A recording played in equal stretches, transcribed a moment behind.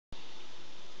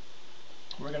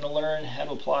We're going to learn how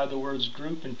to apply the words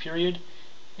group and period,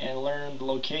 and learn the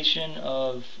location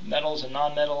of metals and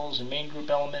nonmetals and main group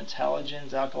elements,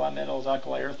 halogens, alkali metals,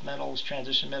 alkali earth metals,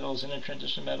 transition metals,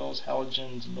 intertransition metals,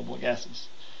 halogens, and noble gases.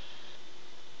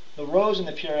 The rows in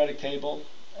the periodic table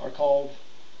are called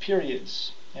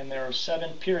periods, and there are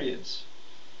 7 periods.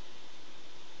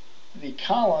 The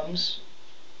columns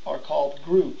are called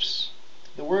groups.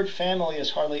 The word family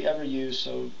is hardly ever used,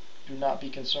 so do not be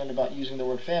concerned about using the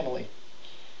word family.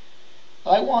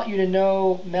 I want you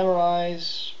to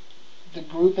memorize the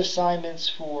group assignments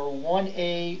for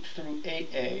 1A through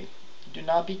 8A. Do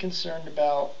not be concerned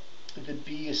about the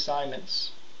B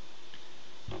assignments.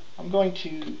 I'm going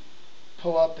to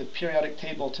pull up the periodic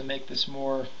table to make this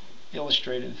more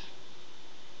illustrative.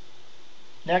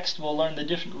 Next, we'll learn the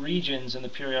different regions in the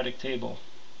periodic table.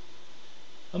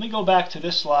 Let me go back to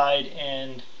this slide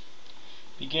and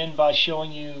begin by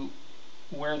showing you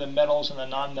where the metals and the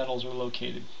nonmetals are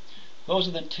located. Those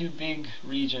are the 2 big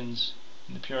regions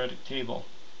in the periodic table.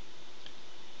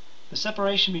 The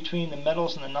separation between the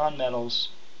metals and the nonmetals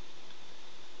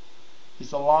is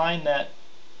the line that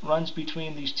runs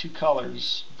between these 2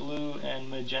 colors, blue and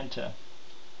magenta.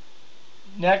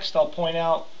 Next, I'll point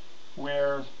out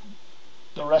where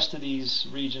the rest of these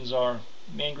regions are: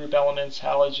 main group elements,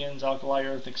 halogens, alkali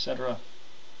earth, etc.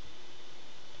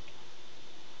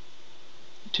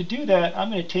 To do that, I'm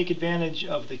going to take advantage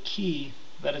of the key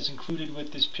that is included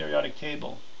with this periodic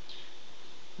table.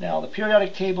 Now, the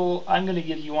periodic table I'm going to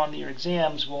give you on your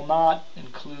exams will not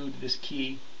include this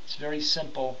key. It's very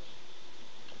simple,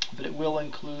 but it will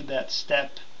include that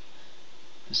step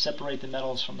to separate the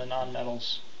metals from the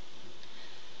nonmetals.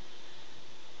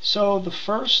 So the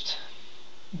first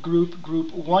group,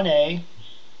 group 1A,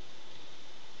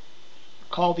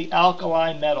 called the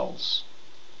alkali metals.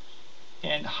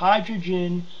 And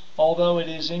hydrogen, although it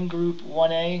is in group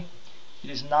 1A, it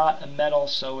is not a metal,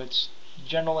 so it's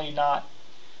generally not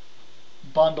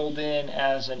bundled in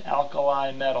as an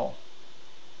alkali metal.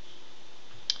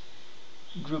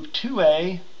 Group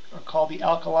 2A are called the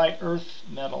alkali earth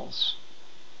metals.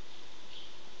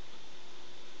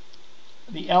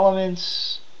 The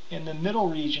elements in the middle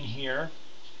region here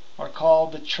are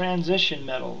called the transition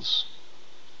metals.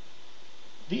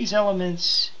 These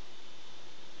elements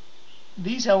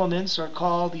are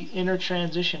called the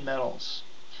intertransition metals,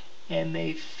 and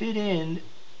they fit in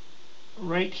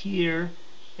right here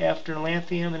after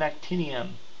lanthanum and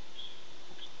actinium.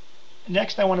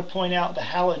 Next, I want to point out the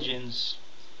halogens.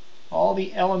 All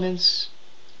the elements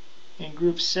in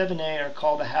group 7A are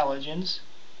called the halogens.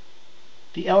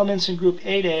 The elements in group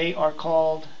 8A are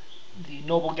called the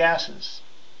noble gases.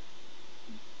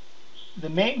 The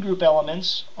main group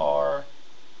elements are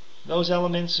those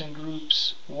elements in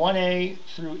groups 1A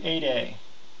through 8A.